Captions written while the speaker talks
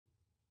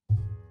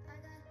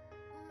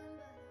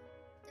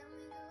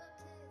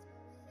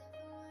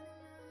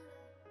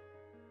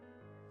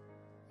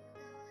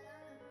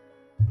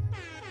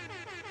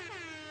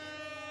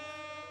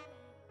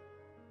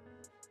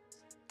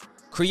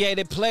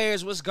Creative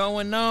players, what's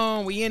going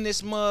on? We in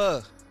this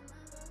mug.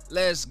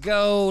 Let's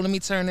go. Let me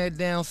turn that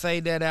down,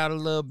 fade that out a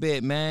little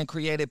bit, man.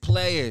 Creative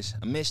players.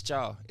 I missed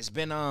y'all. It's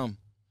been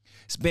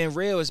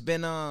real. It's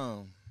been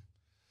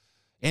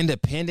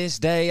Independence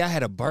Day. I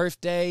had a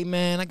birthday,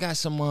 man. I got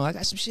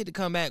some shit to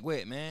come back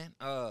with, man.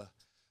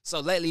 So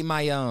lately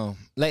my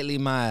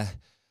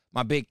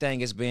big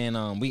thing has been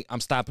I'm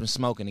stopping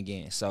smoking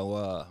again.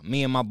 So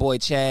me and my boy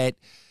Chad,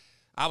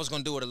 I was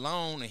gonna do it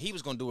alone and he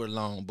was gonna do it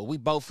alone. But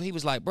he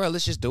was like, bro,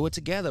 let's just do it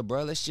together,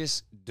 bro. Let's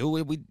just do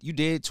it. You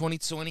did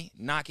 2020,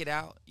 knock it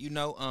out.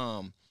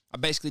 I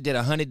basically did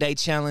a 100-day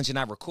challenge and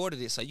I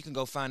recorded it, so you can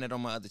go find it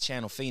on my other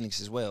channel, Phoenix,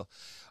 as well.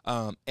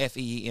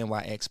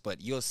 FEENYX. But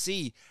you'll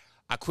see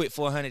I quit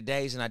for 100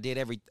 days and I did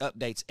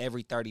updates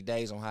every 30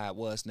 days on how it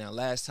was. Now,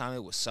 last time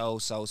it was so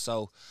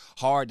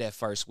hard that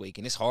first week,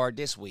 and it's hard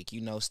this week.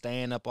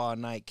 Staying up all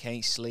night,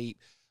 can't sleep,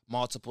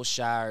 multiple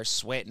showers,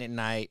 sweating at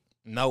night,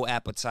 no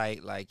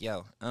appetite,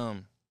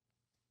 and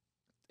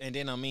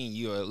then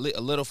you're a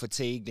little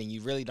fatigued and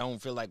you really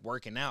don't feel like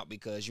working out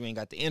because you ain't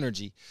got the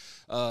energy.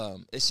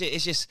 It's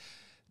just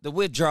the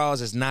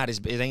withdrawals is not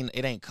as it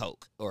ain't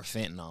coke or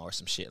fentanyl or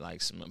some shit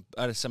like some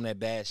of that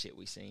bad shit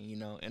we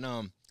seen, and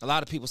a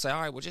lot of people say,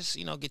 all right, well, just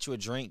get you a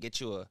drink, get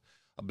you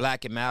a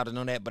black and mild and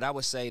all that, but I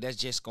would say that's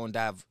just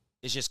gonna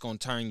it's just gonna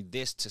turn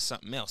this to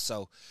something else.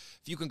 So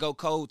if you can go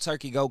cold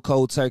turkey, go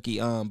cold turkey.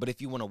 But if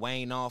you want to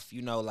wane off,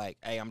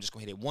 hey, I'm just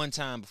gonna hit it one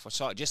time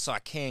just so I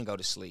can go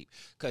to sleep,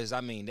 because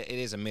it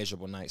is a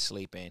miserable night's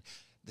sleep, and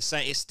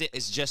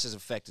it's just as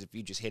effective if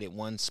you just hit it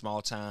one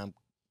small time,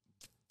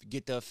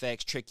 get the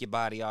effects, trick your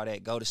body, all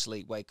that, go to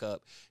sleep, wake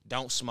up,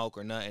 don't smoke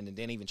or nothing, and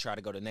then even try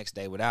to go the next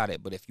day without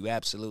it. But if you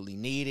absolutely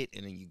need it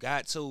and then you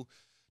got to,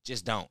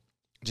 just don't.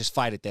 Just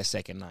fight it that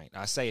second night.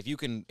 I say if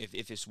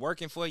it's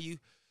working for you,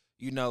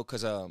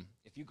 because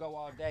if you go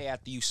all day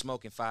after you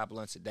smoking 5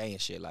 blunts a day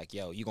and shit,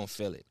 you're going to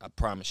feel it. I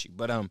promise you.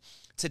 But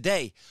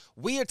today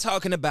we are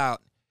talking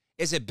about,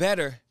 is it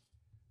better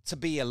to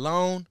be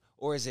alone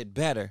or is it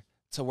better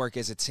to work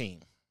as a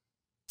team?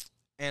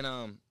 And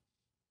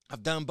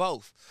I've done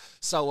both.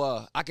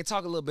 So I can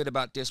talk a little bit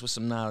about this with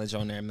some knowledge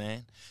on there,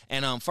 man.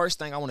 And first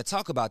thing I want to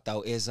talk about,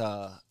 though, is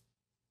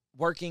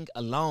working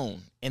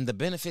alone and the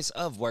benefits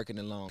of working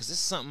alone, because this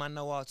is something I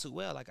know all too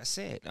well, like I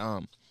said.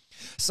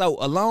 So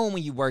alone,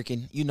 when you're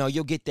working,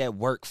 you'll get that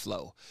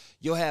workflow.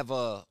 You'll have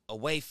a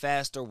way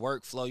faster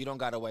workflow. You don't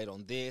got to wait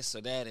on this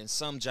or that. And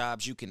some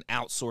jobs you can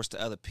outsource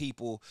to other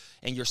people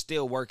and you're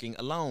still working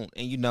alone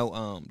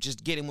and,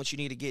 just getting what you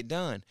need to get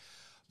done.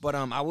 But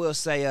I will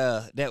say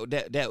that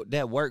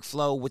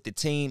workflow with the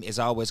team is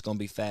always going to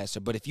be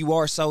faster. But if you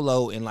are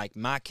solo, in like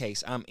my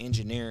case, I'm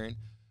engineering,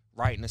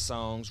 writing the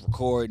songs,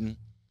 recording,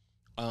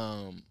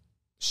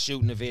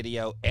 shooting the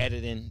video,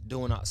 editing,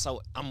 doing all.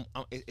 So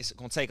it's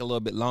going to take a little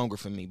bit longer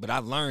for me. But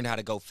I've learned how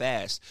to go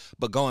fast.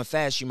 But going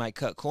fast, you might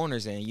cut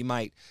corners and you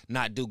might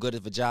not do good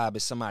of a job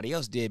as somebody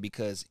else did,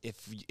 because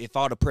if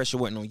all the pressure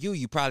wasn't on you,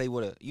 you probably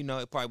would have,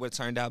 it probably would have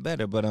turned out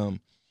better. But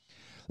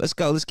let's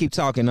go. Let's keep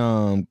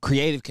talking.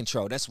 Creative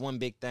control. That's one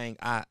big thing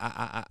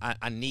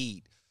I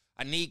need.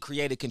 I need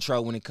creative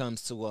control when it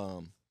comes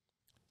to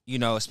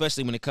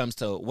especially when it comes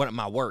to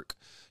my work.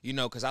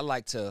 Because I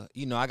like to,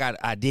 I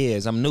got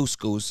ideas. I'm new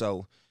school,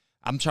 so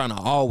I'm trying to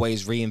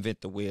always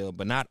reinvent the wheel,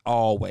 but not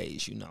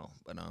always,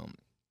 But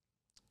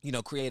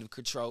creative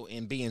control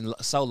and being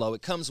solo,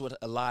 it comes with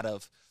a lot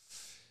of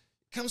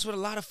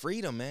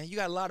freedom, man. You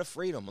got a lot of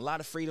freedom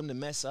to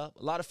mess up,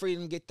 a lot of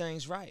freedom to get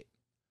things right.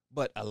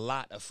 But a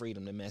lot of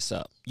freedom to mess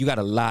up. You got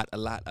a lot.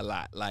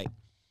 Like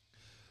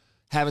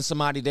having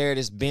somebody there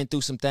that's been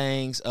through some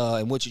things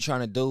and what you're trying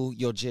to do,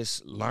 you'll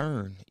just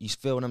learn. You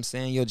feel what I'm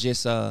saying? You'll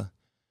just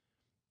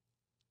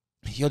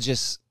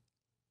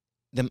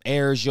them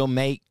errors you'll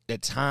make, the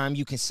time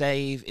you can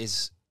save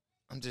is,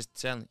 I'm just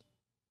telling you.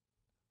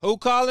 Who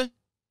calling?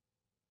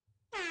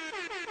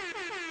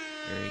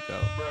 There you go.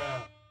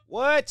 Bruh.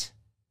 What?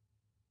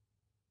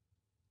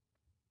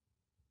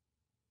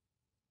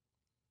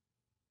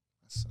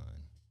 Son.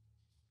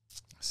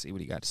 See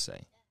what he got to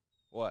say.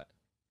 What?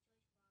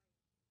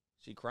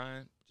 She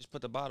crying? Just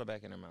put the bottle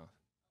back in her mouth.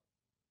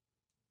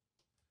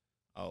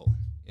 Oh,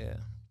 yeah.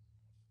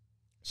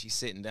 She's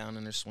sitting down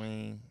in her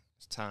swing.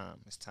 It's time.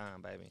 It's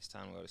time, baby. It's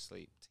time to go to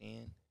sleep.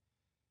 10?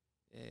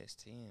 Yeah, it's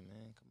 10,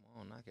 man. Come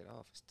on, knock it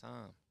off. It's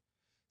time.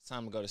 It's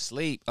time to go to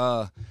sleep.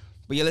 But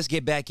yeah, let's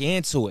get back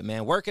into it,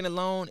 man. Working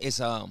alone is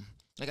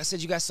like I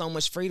said, you got so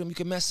much freedom you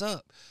can mess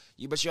up.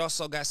 But you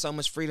also got so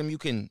much freedom you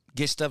can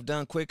get stuff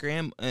done quicker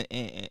and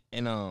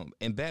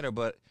better.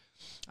 But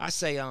I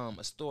say a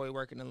story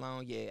working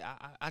alone, yeah,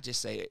 I just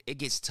say it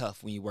gets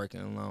tough when you're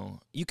working alone.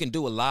 You can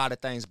do a lot of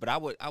things, but I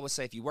would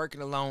say if you're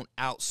working alone,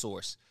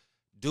 outsource.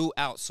 Do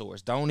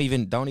outsource. Don't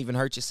even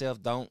hurt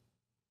yourself. Don't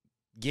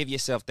give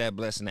yourself that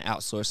blessing to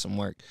outsource some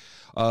work.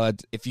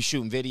 If you're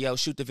shooting video,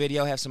 shoot the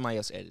video, have somebody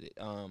else edit it.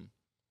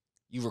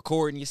 You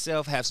recording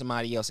yourself, have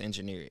somebody else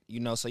engineer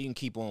it, so you can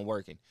keep on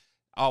working.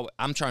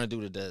 I'm trying to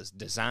do the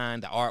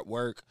design, the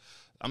artwork,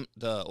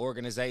 the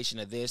organization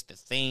of this, the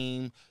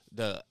theme,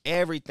 the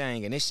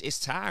everything, and it's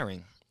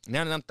tiring.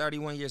 Now that I'm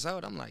 31 years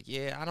old, I'm like,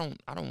 yeah, I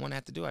don't want to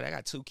have to do it. I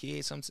got 2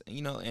 kids,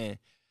 and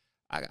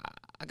I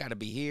I got to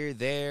be here,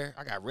 there.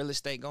 I got real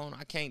estate going.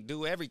 I can't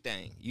do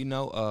everything.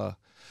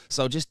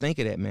 So just think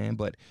of that, man.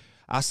 But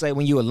I say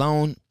when you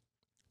alone,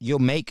 you'll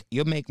make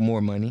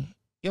more money.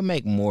 You'll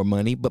make more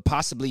money, but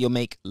possibly you'll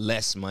make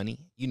less money,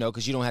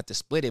 because you don't have to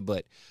split it.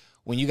 But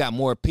when you got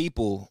more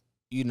people,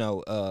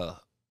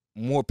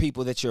 more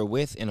people that you're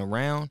with and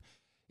around,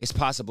 it's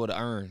possible to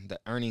earn. The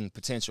earning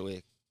potential,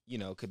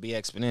 could be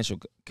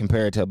exponential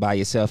compared to by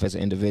yourself as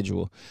an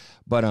individual.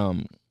 But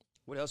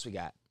what else we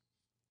got?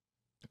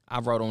 I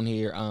wrote on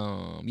here,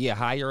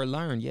 hire or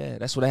learn. Yeah,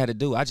 that's what I had to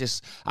do. I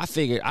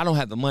figured I don't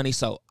have the money,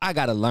 so I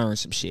got to learn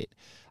some shit.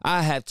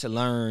 I have to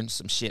learn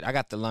some shit. I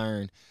got to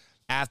learn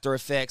After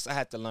Effects. I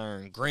had to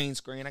learn green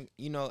screen.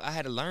 I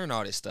had to learn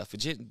all this stuff. It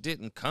just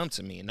didn't come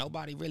to me, and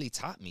nobody really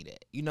taught me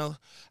that.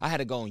 I had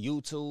to go on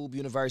YouTube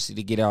University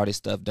to get all this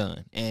stuff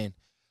done. And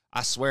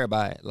I swear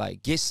by it.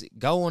 Like,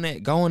 go on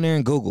there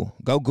and Google.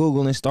 Go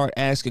Google and start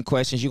asking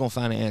questions. You're going to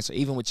find an answer.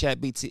 Even with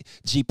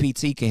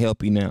GPT can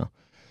help you now.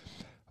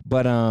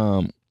 But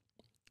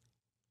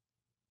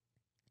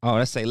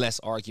let's say less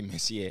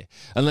arguments, yeah.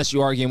 Unless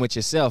you're arguing with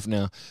yourself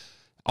now.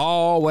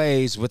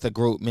 Always with a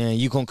group, man,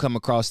 you're going to come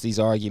across these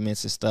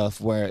arguments and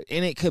stuff and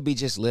it could be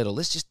just little.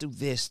 Let's just do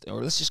this,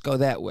 or let's just go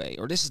that way,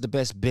 or this is the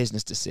best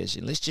business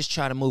decision. Let's just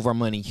try to move our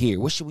money here.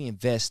 What should we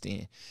invest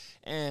in?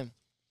 And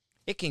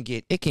it can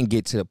get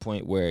to the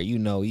point where,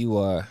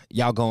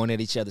 y'all going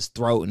at each other's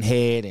throat and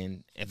head,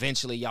 and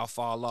eventually y'all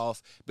fall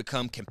off,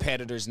 become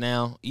competitors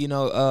now,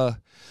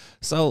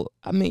 so,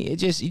 I mean, you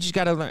just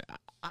got to learn.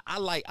 I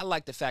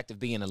like the fact of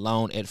being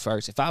alone at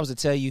first. If I was to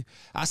tell you,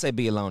 I say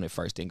be alone at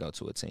first, then go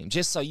to a team,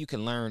 just so you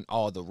can learn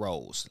all the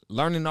roles.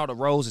 Learning all the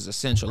roles is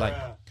essential. Like,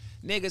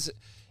 niggas,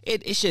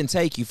 it shouldn't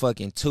take you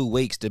fucking 2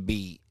 weeks to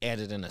be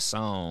editing a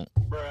song.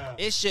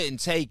 It shouldn't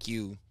take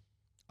you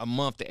a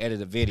month to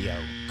edit a video.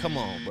 Come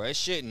on, bro. It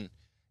shouldn't.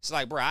 It's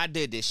like, bro, I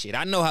did this shit.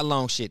 I know how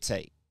long shit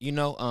take.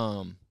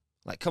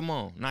 Like, come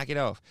on, knock it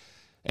off.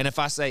 And if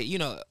I say,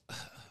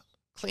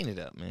 clean it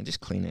up, man. Just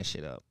clean that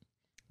shit up.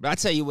 But I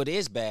tell you what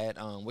is bad,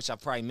 which I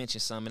probably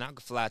mentioned some, and I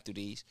could fly through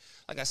these.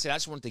 Like I said, I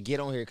just wanted to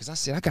get on here because I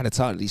said I got to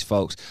talk to these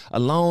folks.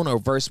 Alone or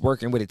versus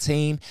working with a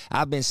team,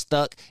 I've been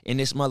stuck in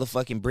this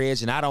motherfucking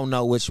bridge, and I don't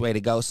know which way to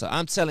go. So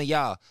I'm telling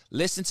y'all,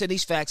 listen to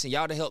these facts, and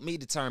y'all to help me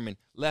determine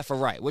left or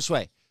right, which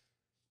way.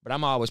 But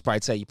I'm always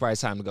probably tell you, probably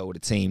it's time to go with a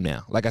team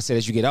now. Like I said,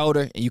 as you get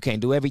older and you can't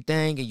do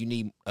everything, and you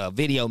need a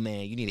video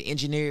man, you need an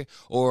engineer,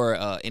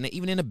 or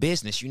even in a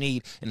business, you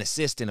need an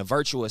assistant, a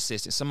virtual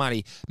assistant,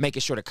 somebody making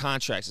sure the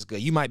contracts is good.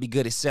 You might be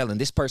good at selling.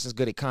 This person's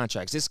good at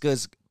contracts.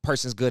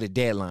 Person's good at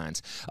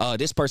deadlines.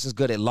 This person's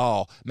good at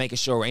law, making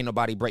sure ain't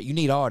nobody break. You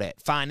need all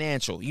that.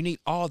 Financial. You need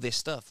all this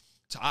stuff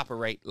to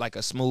operate like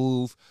a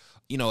smooth,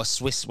 a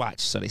Swiss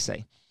watch, so they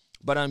say.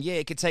 But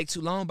it could take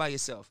too long by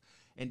yourself.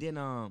 And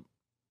then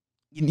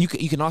you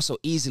can also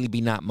easily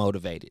be not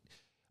motivated.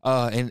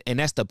 And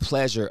that's the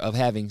pleasure of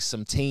having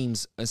some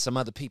teams and some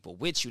other people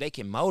with you. They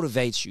can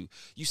motivate you.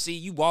 You see,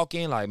 you walk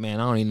in like, man,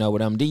 I don't even know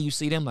what I'm doing. You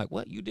see them like,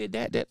 what? You did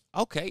that?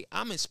 Okay,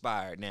 I'm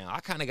inspired now.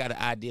 I kind of got an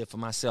idea for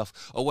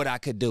myself or what I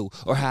could do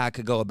or how I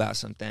could go about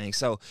some things.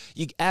 So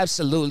you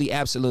absolutely,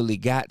 absolutely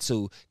got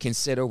to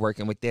consider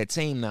working with their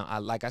team.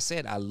 Now, like I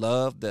said, I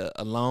love the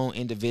alone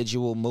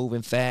individual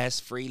moving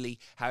fast, freely,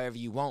 however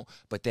you want.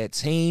 But that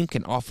team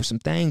can offer some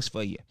things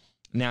for you.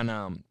 Now,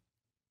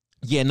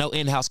 no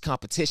in-house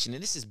competition,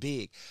 and this is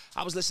big.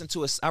 I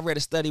read a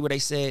study where they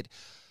said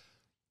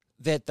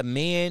that the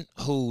men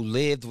who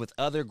lived with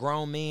other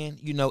grown men,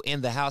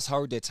 in the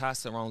household, their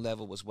testosterone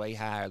level was way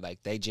higher.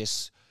 Like, they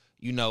just,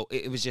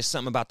 it was just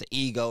something about the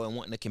ego and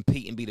wanting to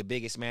compete and be the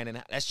biggest man.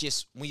 And that's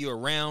just, when you're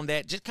around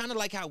that, just kind of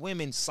like how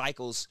women's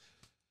cycles,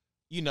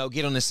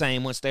 get on the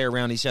same once they're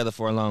around each other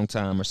for a long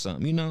time or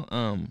something,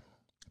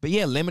 But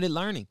yeah, limited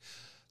learning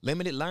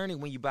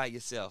when you by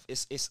yourself.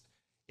 It's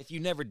if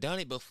you've never done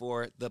it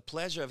before, the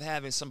pleasure of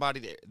having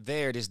somebody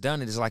there that's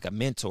done it is like a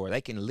mentor.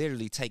 They can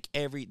literally take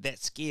that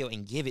skill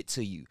and give it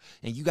to you.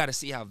 And you got to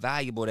see how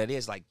valuable that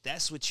is. Like,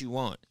 that's what you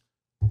want.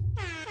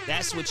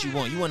 That's what you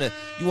want. You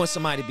want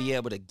somebody to be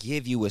able to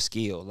give you a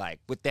skill. Like,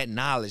 with that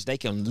knowledge, they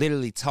can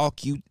literally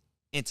talk you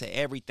into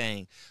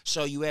everything,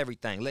 show you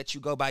everything, let you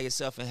go by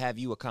yourself and have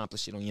you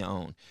accomplish it on your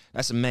own.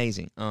 That's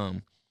amazing.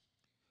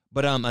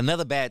 But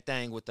another bad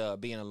thing with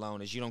being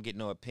alone is you don't get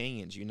no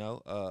opinions,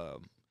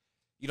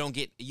 You don't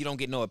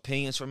get no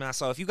opinions from that.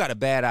 So if you got a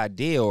bad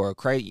idea or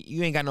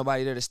you ain't got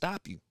nobody there to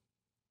stop you.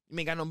 You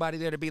ain't got nobody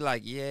there to be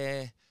like,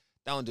 yeah,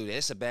 don't do that.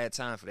 It's a bad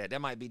time for that. That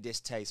might be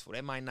distasteful.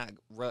 That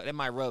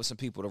might rub some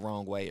people the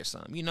wrong way or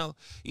something.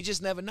 You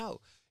just never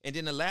know. And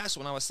then the last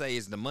one I would say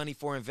is the money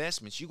for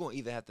investments. You're going to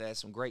either have to have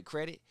some great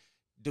credit,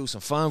 do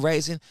some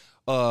fundraising,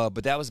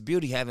 but that was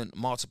beauty, having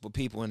multiple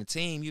people in the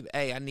team.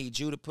 I need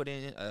you to put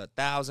in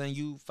 1,000,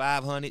 you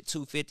 500,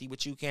 250,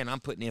 what you can.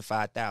 I'm putting in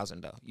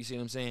 5,000 though. You see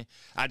what I'm saying?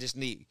 I just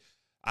need.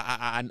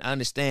 I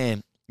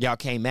understand y'all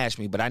can't match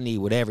me, but I need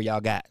whatever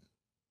y'all got.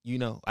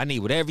 I need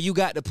whatever you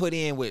got to put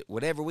in with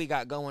whatever we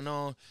got going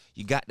on.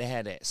 You got to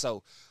have that.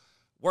 So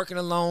Working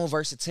alone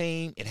versus a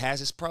team, it has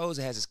its pros,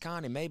 it has its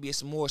cons, and maybe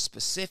it's more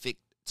specific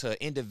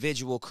to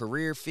individual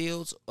career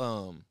fields.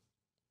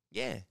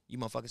 Yeah, you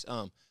motherfuckers.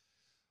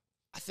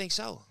 I think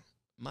so.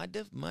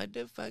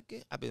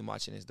 Motherfucker. I've been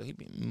watching this though. He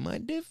be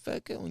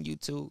motherfucker on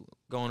YouTube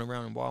going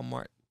around in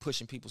Walmart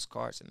pushing people's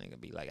carts, and they gonna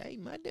be like, "Hey,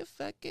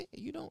 motherfucker,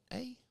 you don't,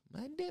 hey,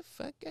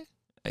 motherfucker."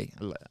 Hey,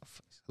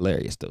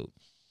 hilarious, dude.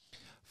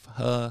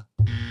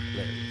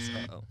 Hilarious.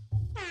 Uh-oh.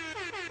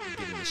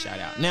 Give him a shout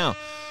out. Now,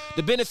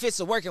 the benefits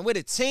of working with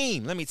a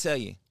team, let me tell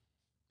you.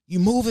 You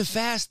moving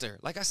faster.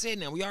 Like I said,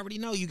 now we already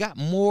know you got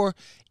more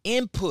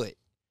input.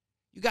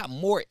 You got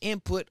more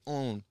input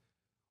on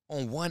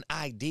one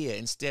idea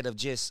instead of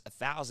just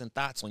 1,000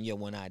 thoughts on your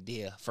one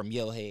idea from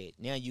your head.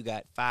 Now you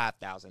got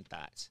 5,000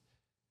 thoughts.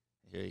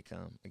 Here he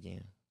come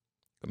again.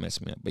 Go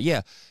mess me up. But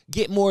yeah,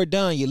 get more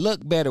done. You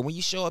look better when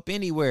you show up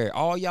anywhere.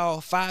 All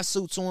y'all 5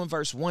 suits on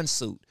versus 1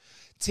 suit.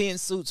 10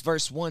 suits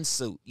versus 1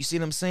 suit. You see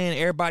what I'm saying?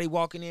 Everybody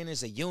walking in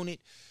as a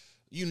unit.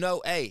 You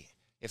know, hey,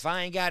 if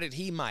I ain't got it,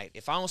 he might.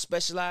 If I don't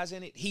specialize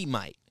in it, he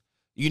might.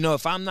 You know,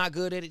 if I'm not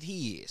good at it,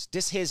 he is.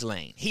 This his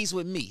lane. He's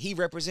with me. He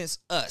represents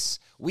us.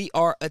 We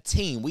are a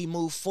team. We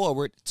move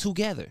forward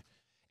together.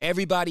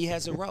 Everybody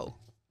has a role,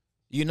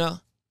 you know?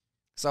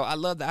 So I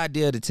love the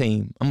idea of the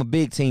team. I'm a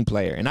big team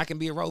player, and I can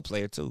be a role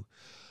player too.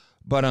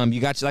 But you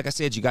got, like I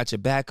said, you got your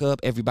backup.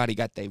 Everybody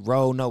got their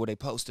role, know where they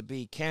supposed to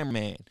be.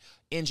 Cameraman,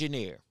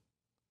 engineer,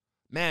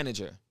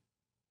 manager,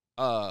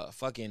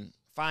 fucking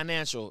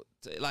financial,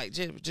 like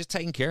just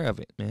taking care of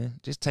it, man.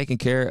 Just taking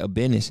care of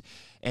business.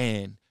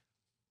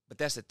 But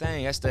that's the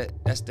thing. That's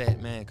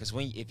that, man. Because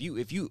if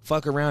you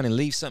fuck around and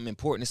leave something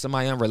important to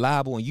somebody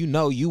unreliable, and you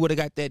know you would have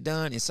got that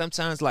done, and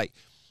sometimes like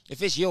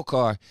if it's your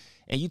car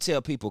and you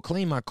tell people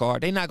clean my car,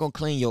 they're not gonna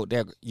clean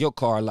your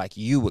car like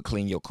you would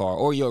clean your car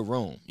or your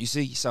room. You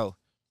see, so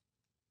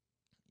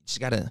you just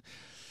gotta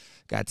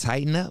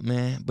tighten up,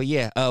 man. But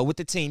yeah, with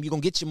the team, you're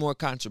gonna get your more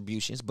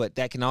contributions, but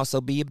that can also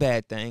be a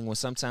bad thing when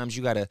sometimes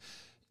you gotta.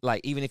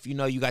 Like, even if you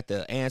know you got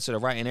the answer to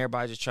right and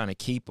everybody's just trying to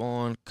keep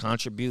on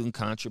contributing,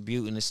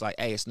 it's like,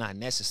 hey, it's not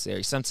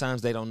necessary.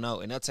 Sometimes they don't know,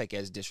 and they'll take it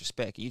as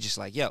disrespect. And you're just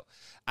like, yo,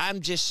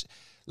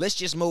 let's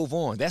just move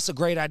on. That's a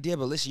great idea,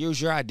 but let's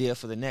use your idea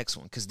for the next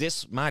one. Because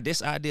this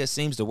idea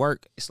seems to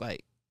work. It's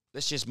like,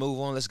 let's just move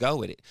on. Let's go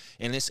with it.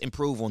 And let's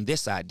improve on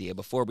this idea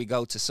before we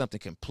go to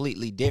something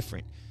completely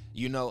different.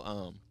 You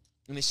know,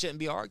 and it shouldn't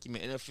be an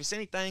argument. And if it's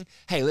anything,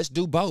 hey, let's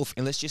do both.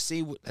 And let's just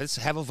let's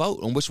have a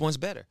vote on which one's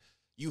better.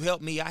 You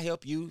help me, I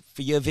help you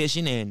for your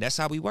vision, and that's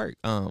how we work.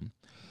 But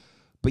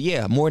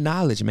yeah, more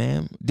knowledge,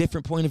 man.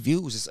 Different point of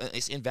views.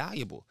 It's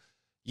invaluable.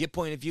 Your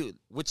point of view,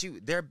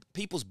 their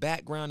people's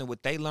background and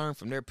what they learned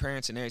from their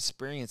parents and their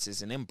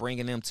experiences, and them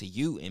bringing them to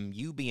you, and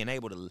you being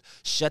able to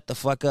shut the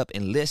fuck up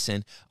and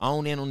listen,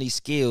 own in on these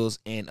skills,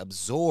 and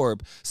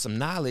absorb some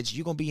knowledge.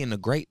 You're gonna be in a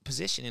great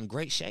position, in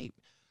great shape.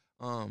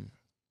 But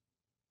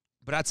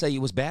I tell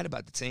you what's bad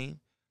about the team.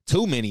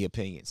 Too many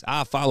opinions.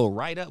 I'll follow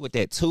right up with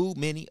that. Too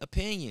many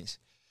opinions.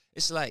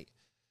 It's like,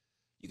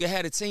 you can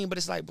have a team, but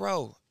it's like,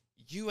 bro,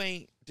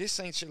 this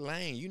ain't your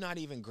lane. You're not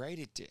even great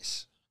at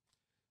this.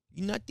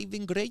 You're not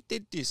even great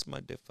at this,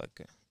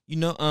 motherfucker. You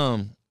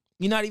know,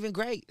 you're not even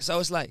great. So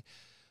it's like,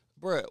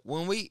 bro,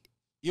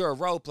 you're a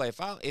role player.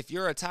 If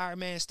you're a tire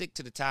man, stick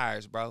to the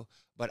tires, bro.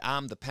 But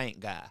I'm the paint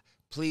guy.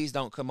 Please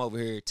don't come over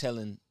here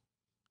telling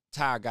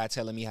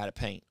me how to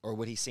paint or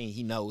what he's seen.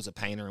 He knows a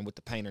painter and what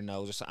the painter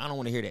knows. Or so I don't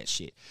want to hear that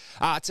shit.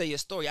 I'll tell you a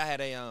story. I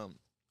had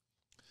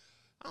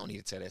I don't need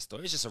to tell that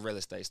story. It's just a real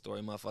estate story.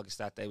 Motherfuckers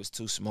thought they was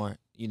too smart.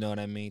 You know what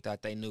I mean?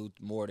 Thought they knew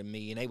more than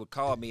me. And they would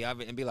call me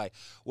and be like,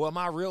 well,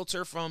 my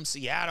realtor from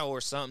Seattle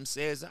or something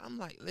says, I'm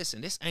like,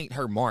 listen, this ain't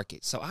her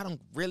market. So I don't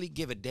really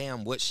give a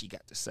damn what she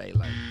got to say.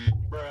 Like,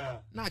 bruh,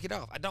 knock it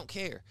off. I don't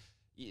care.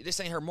 This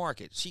ain't her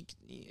market.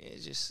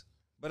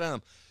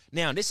 But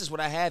now this is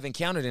what I have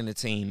encountered in the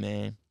team,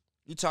 man.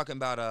 You talking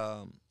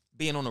about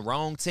being on the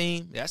wrong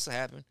team? That's what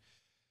happened.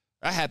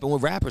 That happened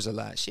with rappers a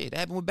lot. Shit, that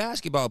happened with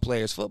basketball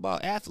players, football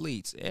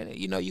athletes. And,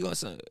 you know,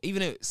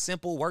 even a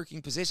simple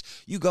working position,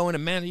 you go in the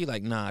manager, you're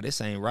like, nah,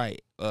 this ain't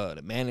right. The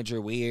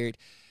manager weird.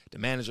 The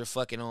manager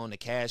fucking on the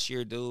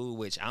cashier dude,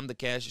 which I'm the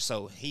cashier,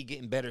 so he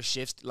getting better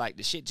shifts. Like,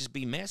 the shit just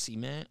be messy,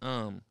 man.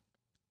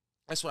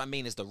 That's what I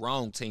mean is the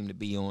wrong team to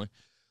be on.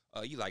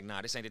 You like,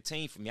 nah, this ain't a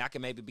team for me. I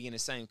can maybe be in the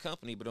same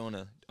company, but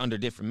under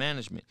different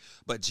management.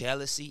 But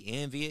jealousy,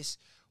 envious,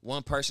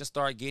 one person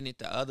start getting it,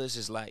 the others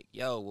is like,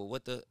 yo, well,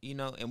 what the, you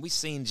know, and we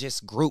seen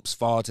just groups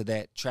fall to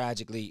that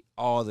tragically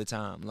all the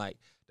time. Like,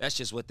 that's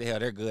just what the hell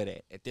they're good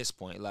at this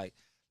point. Like,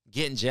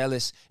 getting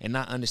jealous and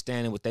not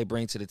understanding what they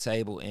bring to the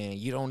table, and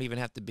you don't even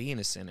have to be in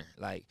the center.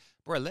 Like,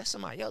 bro, let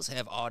somebody else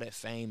have all that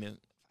fame and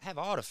have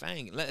all the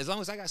fame. As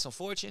long as I got some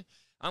fortune,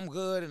 I'm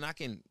good, and I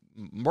can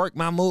work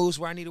my moves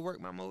where I need to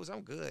work my moves.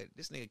 I'm good.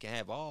 This nigga can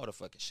have all the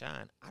fucking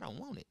shine. I don't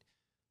want it,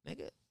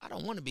 nigga. I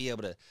don't want to be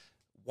able to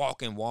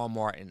walk in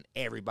Walmart and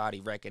everybody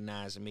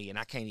recognizing me, and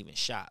I can't even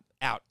shop,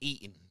 out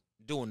eating,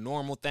 doing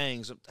normal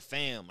things with the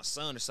fam, my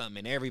son or something,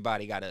 and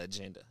everybody got an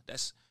agenda.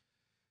 It's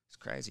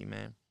crazy,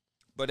 man.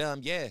 But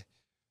yeah,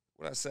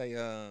 what I say,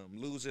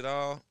 lose it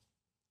all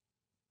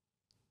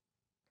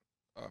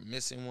or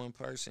missing one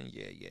person.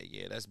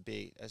 Yeah. That's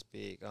big. That's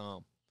big.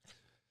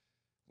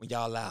 When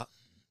y'all out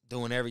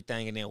doing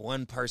everything and then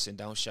one person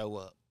don't show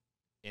up.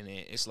 And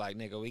then it's like,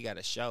 nigga, we got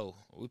a show.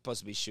 We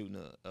supposed to be shooting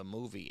a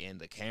movie, and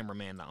the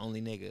cameraman, the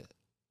only nigga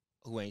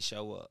who ain't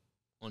show up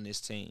on this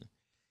team.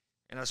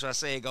 And that's why I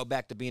say it go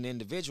back to being an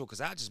individual,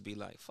 because I just be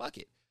like, fuck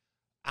it.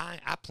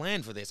 I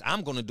planned for this.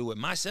 I'm going to do it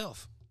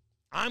myself.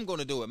 I'm like,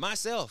 I'm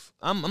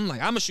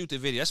going to shoot the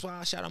video. That's why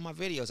I shot all my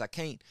videos.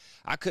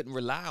 I couldn't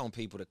rely on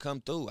people to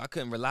come through. I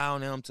couldn't rely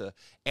on them to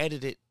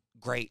edit it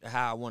great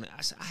how I want it.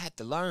 I had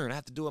to learn. I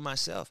have to do it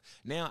myself.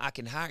 Now I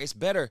can hire. It's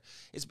better.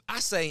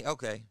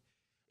 Okay,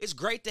 it's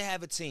great to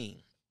have a team.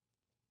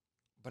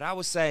 But I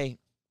would say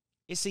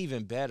it's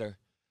even better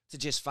to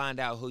just find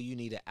out who you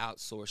need to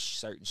outsource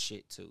certain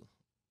shit to.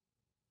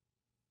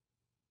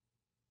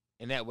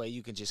 And that way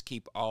you can just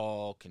keep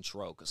all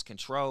control. Because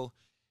control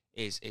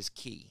is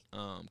key.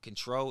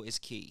 Control is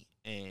key.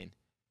 And,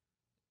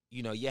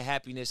 you know, your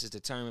happiness is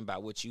determined by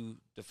what you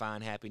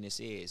define happiness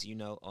is. You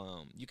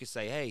know, you could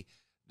say, hey,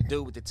 the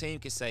dude with the team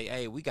could say,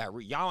 hey,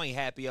 y'all ain't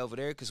happy over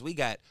there because we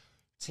got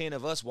 10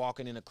 of us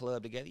walking in a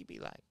club together. You'd be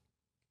like,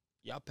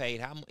 y'all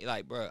paid how much?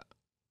 Like, bro,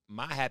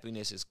 my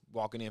happiness is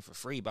walking in for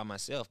free by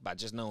myself by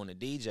just knowing the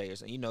DJ or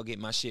something, you know,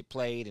 getting my shit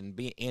played and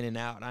being in and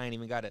out. I ain't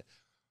even got to.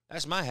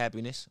 That's my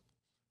happiness.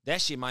 That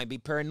shit might be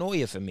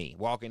paranoia for me.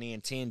 Walking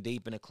in 10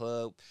 deep in a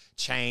club,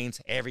 chains,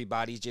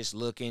 everybody's just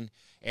looking.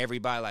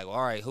 Everybody like,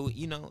 all right, who,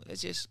 you know,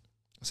 it's just,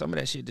 some of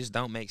that shit just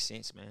don't make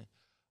sense, man.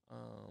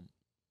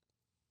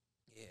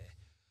 Yeah.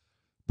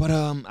 But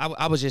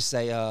I would just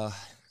say,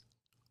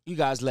 you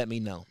guys let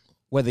me know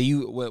whether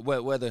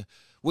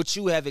what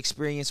you have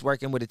experienced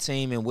working with a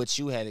team and what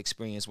you have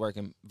experienced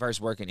working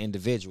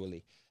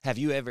individually. Have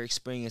you ever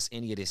experienced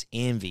any of this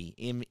envy,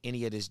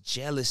 any of this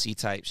jealousy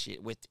type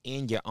shit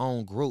within your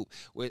own group,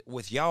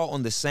 with y'all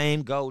on the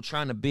same goal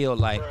trying to build,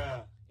 like,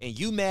 and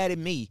you mad at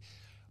me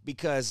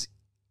because,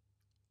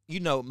 you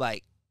know,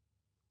 like,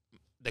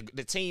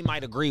 the team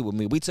might agree with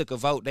me. We took a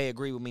vote, they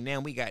agree with me.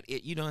 Now we got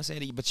it, you know what I'm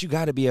saying? But you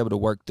got to be able to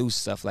work through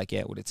stuff like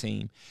that with a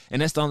team.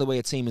 And that's the only way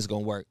a team is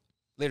going to work,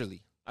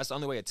 literally. That's the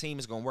only way a team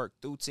is going to work,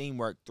 through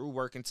teamwork, through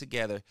working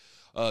together,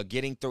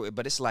 getting through it.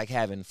 But it's like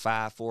having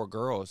 5-4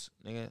 girls.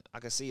 Nigga, I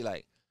can see,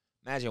 like,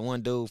 imagine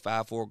one dude,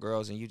 5-4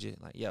 girls, and you just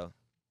like, yo,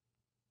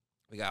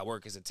 we got to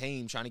work as a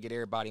team trying to get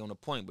everybody on the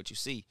point. But you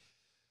see,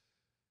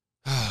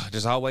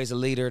 there's always a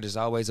leader, there's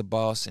always a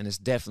boss, and it's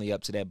definitely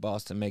up to that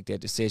boss to make that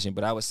decision.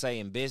 But I would say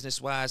in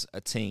business-wise, a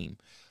team.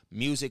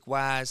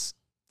 Music-wise,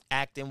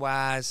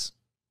 acting-wise,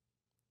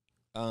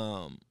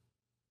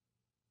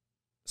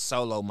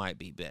 solo might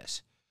be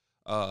best.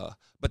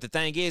 But the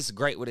thing is,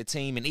 great with a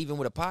team and even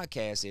with a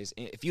podcast is,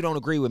 if you don't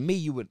agree with me,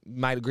 you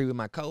might agree with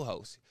my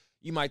co-host.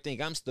 You might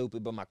think I'm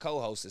stupid, but my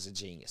co-host is a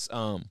genius.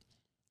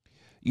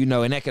 You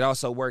know, and that could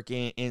also work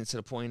into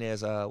the point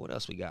as, what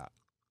else we got?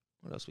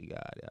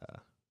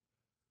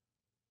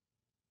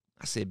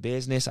 I said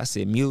business, I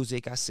said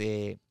music, I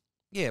said,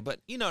 yeah,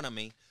 but you know what I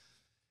mean.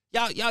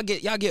 Y'all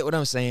get what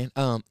I'm saying.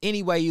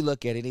 Any way you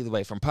look at it, either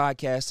way, from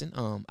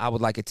podcasting, I would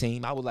like a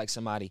team. I would like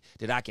somebody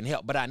that I can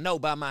help. But I know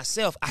by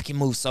myself, I can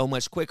move so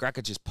much quicker. I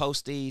could just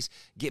post these,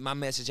 get my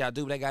message out,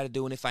 do what I got to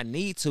do. And if I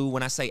need to,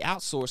 when I say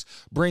outsource,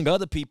 bring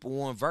other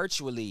people on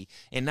virtually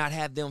and not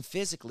have them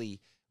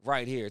physically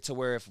right here, to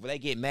where if they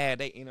get mad,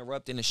 they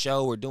interrupting the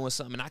show or doing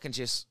something, and I can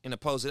just, in a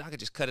pose, I can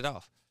just cut it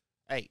off.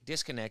 Hey,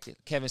 disconnected.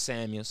 Kevin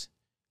Samuels,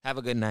 have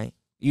a good night.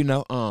 You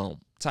know,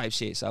 type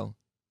shit. So,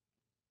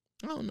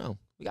 I don't know.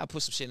 We got to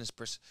put some shit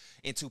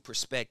into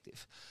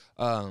perspective.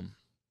 And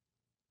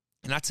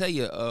I tell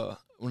you,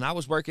 when I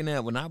was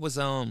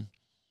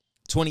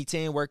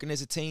 2010 working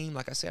as a team,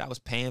 like I said, I was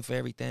paying for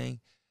everything,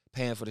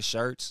 paying for the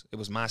shirts. It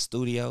was my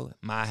studio,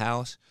 my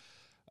house.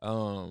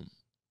 But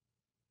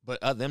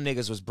them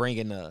niggas was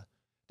bringing them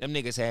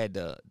niggas had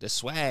the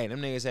swag. My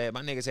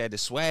niggas had the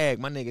swag.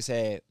 My niggas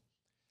had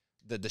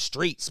the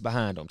streets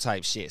behind them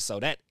type shit. So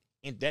that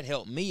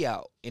helped me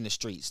out in the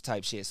streets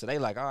type shit. So they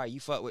like, all right, you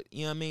fuck with,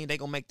 you know what I mean? They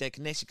gonna make that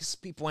connection because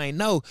people ain't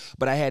know,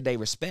 but I had their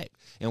respect.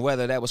 And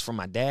whether that was from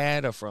my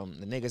dad or from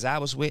the niggas I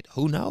was with,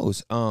 who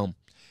knows? And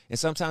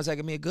sometimes that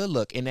can be a good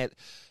look. And that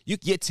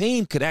your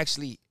team could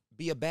actually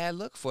be a bad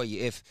look for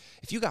you. If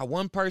you got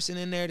one person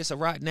in there that's a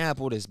rotten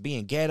apple that's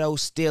being ghetto,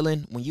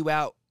 stealing, when you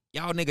out,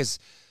 y'all niggas,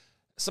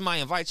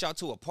 somebody invites y'all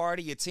to a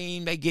party, your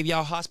team, they give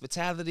y'all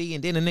hospitality,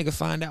 and then a nigga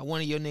find out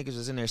one of your niggas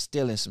was in there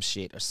stealing some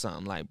shit or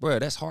something. Like, bro,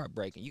 that's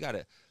heartbreaking. You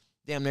gotta,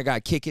 damn near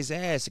gotta kick his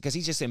ass because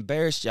he just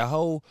embarrassed your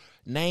whole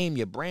name,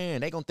 your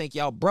brand. They gonna think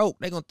y'all broke.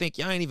 They gonna think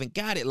y'all ain't even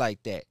got it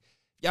like that.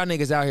 Y'all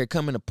niggas out here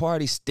coming to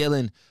parties,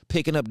 stealing,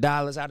 picking up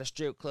dollars out of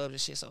strip clubs and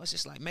shit. So it's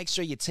just like, make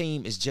sure your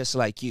team is just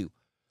like you.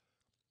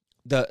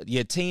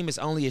 Your team is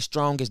only as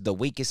strong as the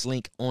weakest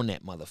link on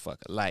that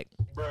motherfucker. Like,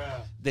 bruh.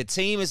 The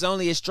team is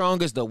only as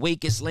strong as the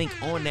weakest link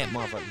on that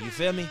motherfucker. You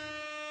feel me?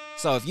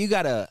 So if you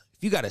got a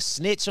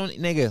snitch on it,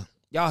 nigga,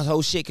 y'all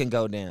whole shit can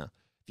go down.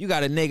 If you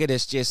got a nigga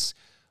that's just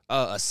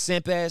a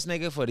simp ass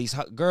nigga for these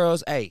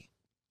girls, hey,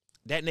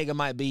 that nigga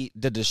might be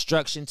the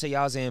destruction to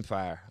y'all's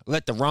empire.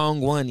 Let the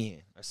wrong one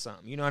in or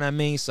something. You know what I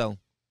mean? So,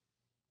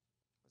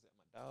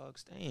 my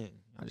dogs, damn,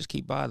 y'all just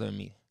keep bothering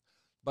me.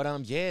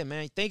 But yeah,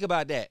 man, think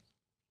about that.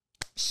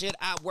 Should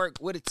I work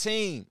with a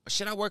team or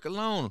should I work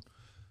alone?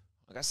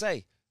 Like I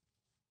say,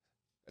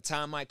 a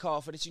time might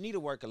call for that you need to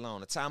work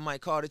alone. A time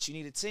might call that you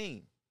need a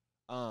team.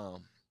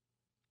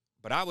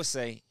 But I would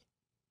say,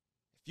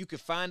 if you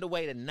could find a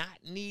way to not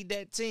need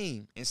that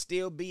team and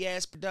still be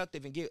as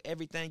productive and get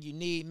everything you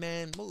need,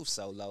 man, move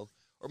solo.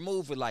 Or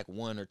move with like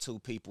one or two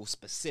people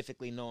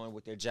specifically knowing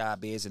what their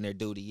job is and their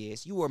duty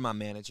is. You were my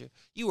manager.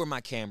 You were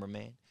my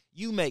cameraman.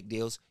 You make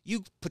deals.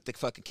 You put the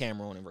fucking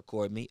camera on and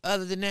record me.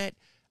 Other than that,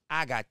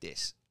 I got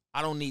this.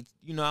 I don't need,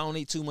 I don't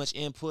need too much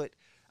input.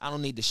 I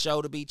don't need the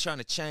show to be trying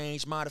to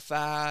change,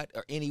 modified,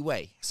 or any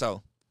way.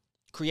 So,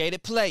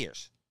 creative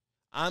players.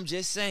 I'm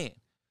just saying.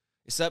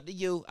 It's up to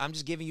you. I'm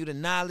just giving you the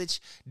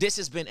knowledge. This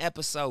has been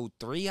episode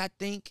 3, I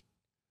think.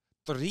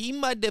 3,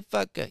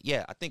 motherfucker.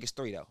 Yeah, I think it's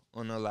 3 though.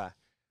 On no lie.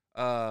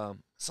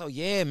 So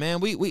yeah,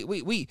 man.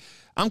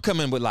 I'm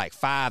coming with like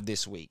 5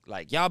 this week.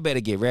 Like y'all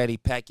better get ready.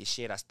 Pack your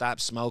shit. I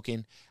stopped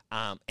smoking.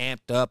 I'm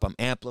amped up. I'm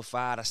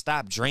amplified. I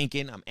stopped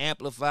drinking. I'm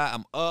amplified.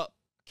 I'm up.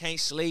 Can't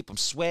sleep. I'm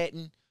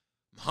sweating.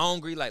 I'm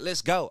hungry. Like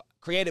let's go.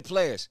 Creative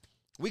players.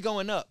 We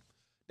going up.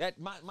 That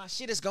my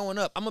shit is going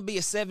up. I'm going to be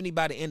a 70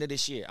 by the end of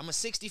this year. I'm a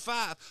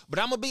 65, but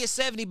I'm going to be a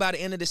 70 by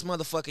the end of this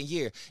motherfucking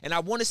year. And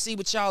I want to see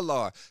what y'all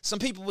are. Some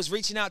people was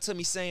reaching out to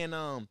me saying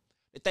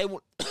that they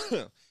want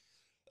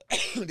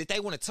that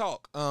they want to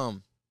talk.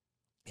 And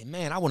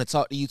man, I want to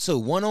talk to you too.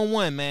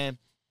 One-on-one, man.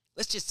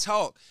 Let's just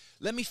talk.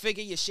 Let me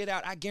figure your shit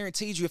out. I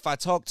guarantee you if I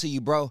talk to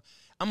you, bro,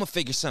 I'm going to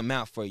figure something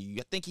out for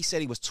you. I think he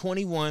said he was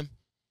 21.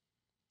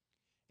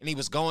 And he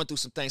was going through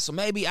some things. So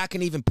maybe I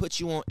can even put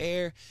you on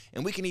air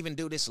and we can even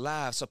do this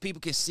live so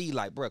people can see,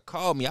 like, bro,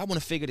 call me. I want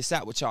to figure this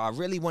out with y'all. I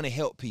really want to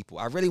help people.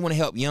 I really want to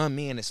help young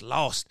men that's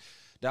lost,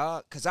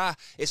 dog. Because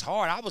it's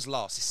hard. I was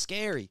lost. It's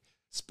scary.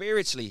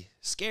 Spiritually,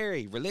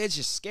 scary.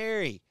 Religious,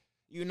 scary.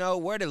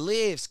 Where to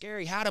live,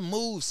 scary. How to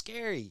move,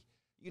 scary.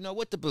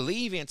 What to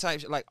believe in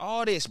type shit. Like,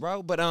 all this,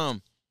 bro. But,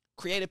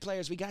 creative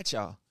players, we got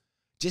y'all.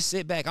 Just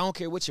sit back. I don't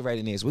care what your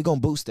rating is. We're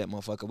going to boost that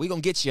motherfucker. We're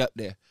going to get you up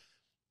there.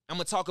 I'm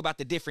going to talk about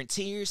the different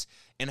tiers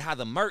and how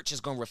the merch is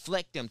going to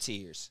reflect them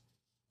tiers.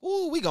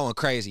 Ooh, we going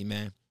crazy,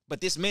 man. But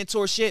this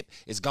mentorship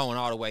is going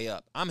all the way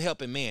up. I'm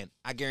helping men.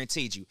 I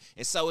guaranteed you.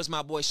 And so is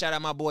my boy. Shout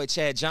out my boy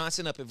Chad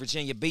Johnson up in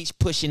Virginia Beach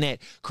pushing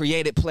that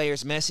creative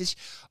players message.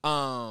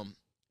 The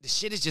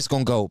shit is just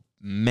going to go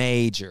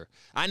major.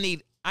 I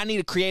need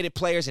a creative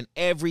players in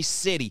every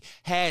city.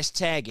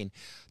 Hashtagging,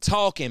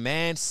 talking,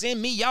 man.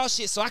 Send me y'all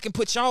shit so I can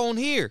put y'all on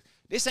here.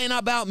 This ain't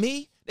about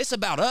me. This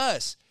about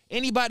us.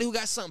 Anybody who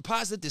got something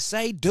positive to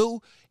say, do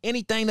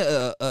anything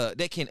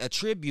that can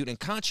contribute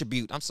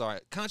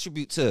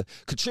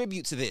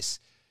to this.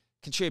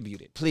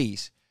 Contribute it,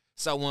 please.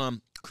 So,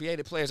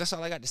 creative players, that's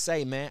all I got to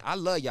say, man. I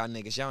love y'all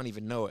niggas. Y'all don't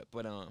even know it,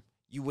 but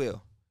you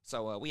will.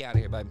 So, we out of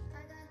here, baby.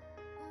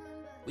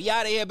 We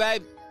out of here,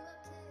 baby.